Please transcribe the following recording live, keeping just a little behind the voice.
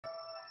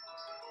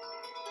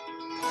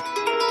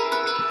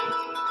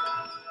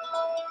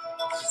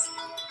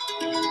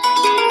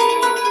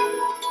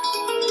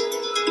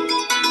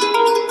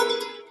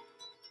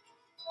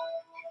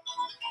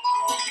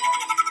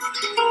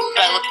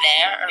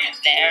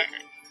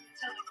Okay.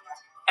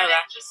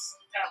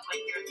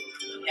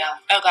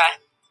 Okay.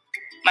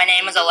 My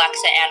name is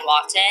Alexa Ann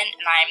Watson,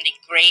 and I am the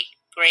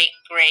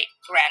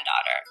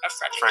great-great-great-granddaughter of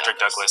Frederick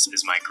Douglass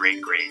is my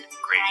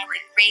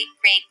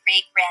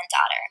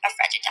great-great-great-great-granddaughter of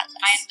Frederick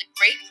Douglass. I am the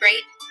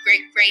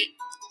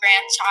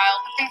great-great-great-great-grandchild.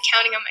 I've been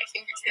counting on my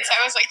fingers since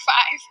I was like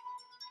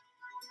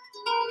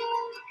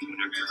 5.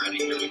 Whenever you're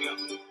ready, here we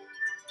go.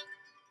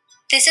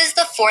 This is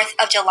the 4th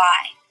of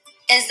July.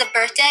 It is the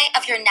birthday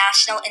of your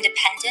national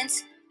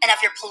independence and of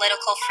your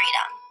political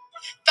freedom.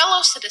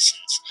 Fellow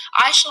citizens,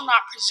 I shall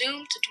not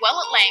presume to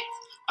dwell at length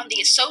on the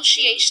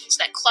associations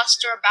that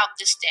cluster about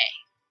this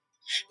day.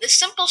 The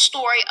simple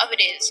story of it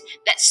is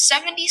that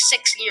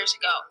 76 years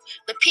ago,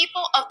 the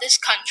people of this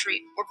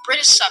country were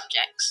British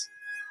subjects.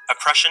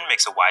 Oppression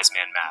makes a wise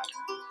man mad.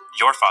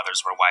 Your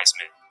fathers were wise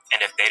men,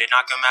 and if they did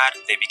not go mad,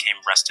 they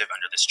became restive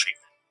under this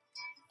treatment.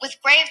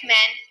 With brave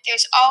men,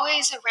 there's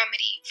always a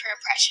remedy for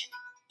oppression.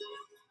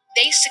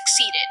 They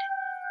succeeded,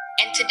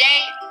 and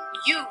today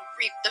you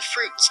reap the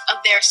fruits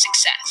of their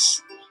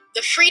success.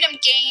 The freedom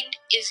gained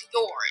is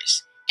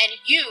yours, and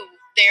you,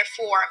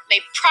 therefore,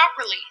 may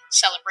properly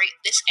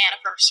celebrate this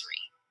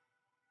anniversary.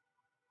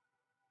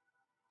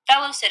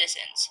 Fellow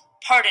citizens,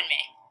 pardon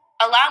me.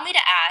 Allow me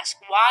to ask,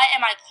 why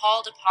am I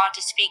called upon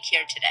to speak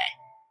here today?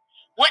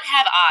 What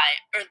have I,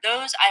 or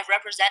those I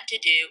represent, to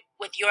do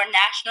with your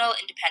national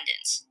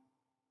independence?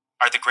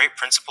 Are the great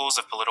principles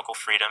of political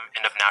freedom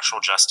and of natural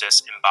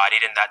justice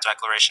embodied in that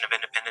Declaration of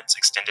Independence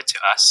extended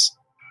to us?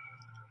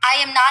 I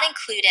am not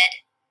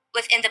included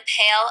within the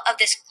pale of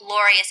this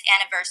glorious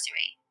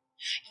anniversary.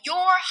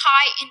 Your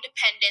high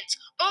independence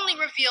only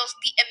reveals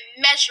the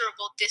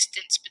immeasurable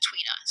distance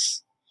between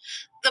us.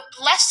 The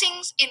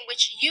blessings in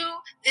which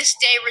you this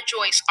day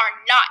rejoice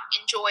are not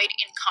enjoyed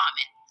in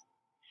common.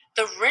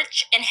 The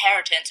rich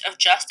inheritance of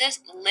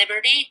justice,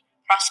 liberty,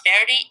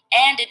 prosperity,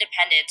 and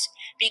independence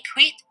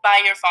bequeathed by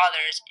your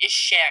fathers is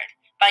shared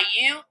by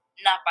you,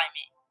 not by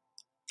me.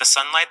 The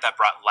sunlight that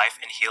brought life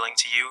and healing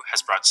to you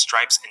has brought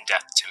stripes and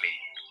death to me.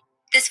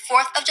 This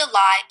 4th of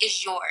July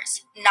is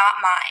yours,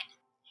 not mine.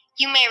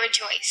 You may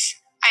rejoice.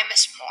 I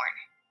must mourn.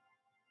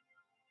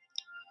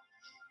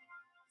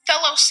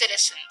 Fellow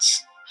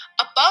citizens,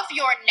 above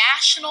your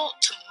national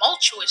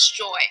tumultuous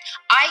joy,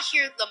 I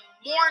hear the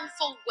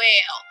mournful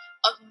wail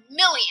of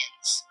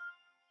millions.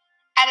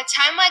 At a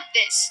time like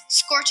this,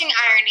 scorching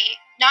irony,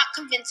 not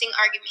convincing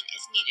argument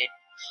is needed.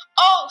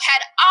 Oh,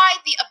 had I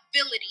the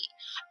ability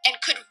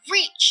and could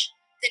reach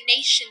the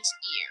nation's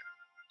ear,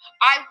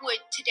 I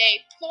would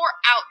today pour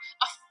out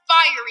a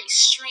fiery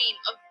stream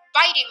of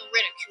biting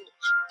ridicule,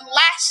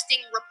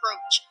 blasting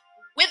reproach,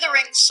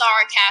 withering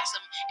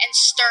sarcasm, and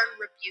stern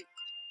rebuke.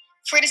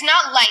 For it is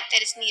not light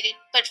that is needed,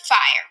 but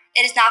fire.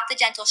 It is not the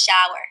gentle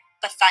shower,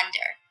 but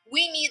thunder.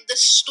 We need the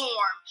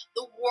storm,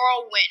 the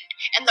whirlwind,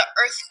 and the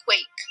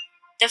earthquake.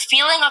 The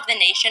feeling of the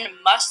nation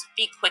must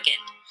be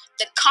quickened.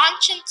 The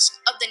conscience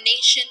of the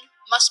nation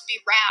must be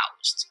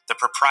roused. The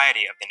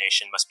propriety of the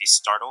nation must be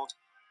startled.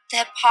 The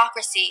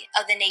hypocrisy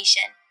of the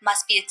nation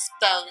must be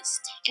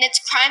exposed. And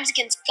its crimes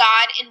against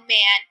God and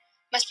man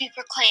must be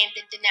proclaimed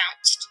and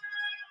denounced.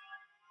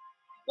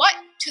 What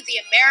to the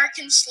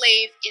American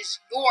slave is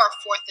your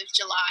 4th of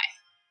July?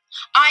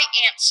 I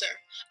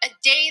answer, a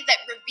day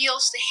that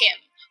reveals to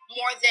him,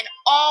 more than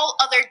all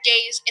other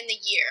days in the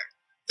year,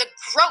 the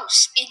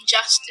gross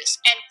injustice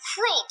and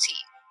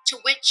cruelty to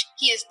which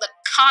he is the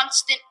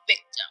constant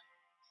victim.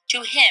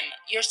 To him,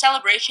 your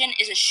celebration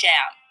is a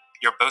sham.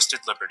 Your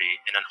boasted liberty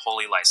an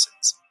unholy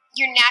license.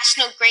 Your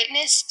national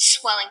greatness,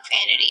 swelling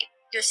vanity.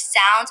 Your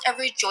sounds of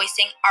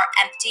rejoicing are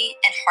empty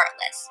and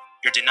heartless.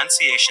 Your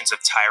denunciations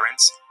of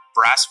tyrants,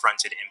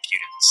 brass-fronted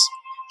impudence.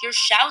 Your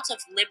shouts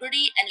of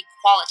liberty and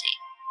equality,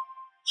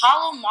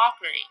 hollow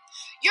mockery.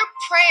 Your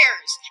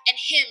prayers and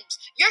hymns,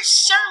 your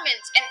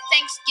sermons and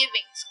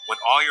thanksgivings,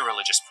 with all your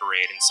religious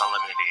parade and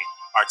solemnity,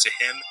 are to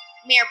him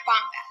mere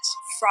bombast,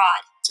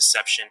 fraud,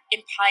 deception,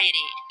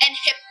 impiety, and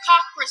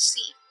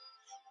hypocrisy.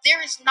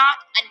 There is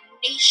not a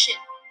nation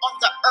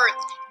on the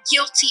earth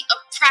guilty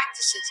of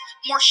practices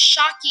more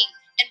shocking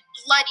and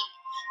bloody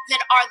than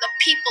are the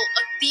people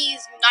of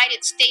these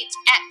United States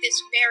at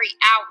this very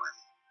hour.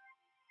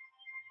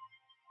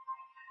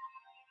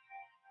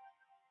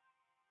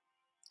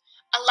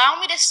 Allow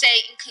me to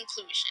say in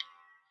conclusion,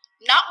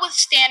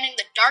 notwithstanding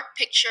the dark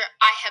picture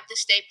I have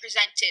this day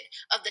presented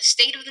of the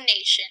state of the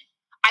nation,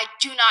 I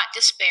do not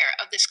despair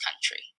of this country.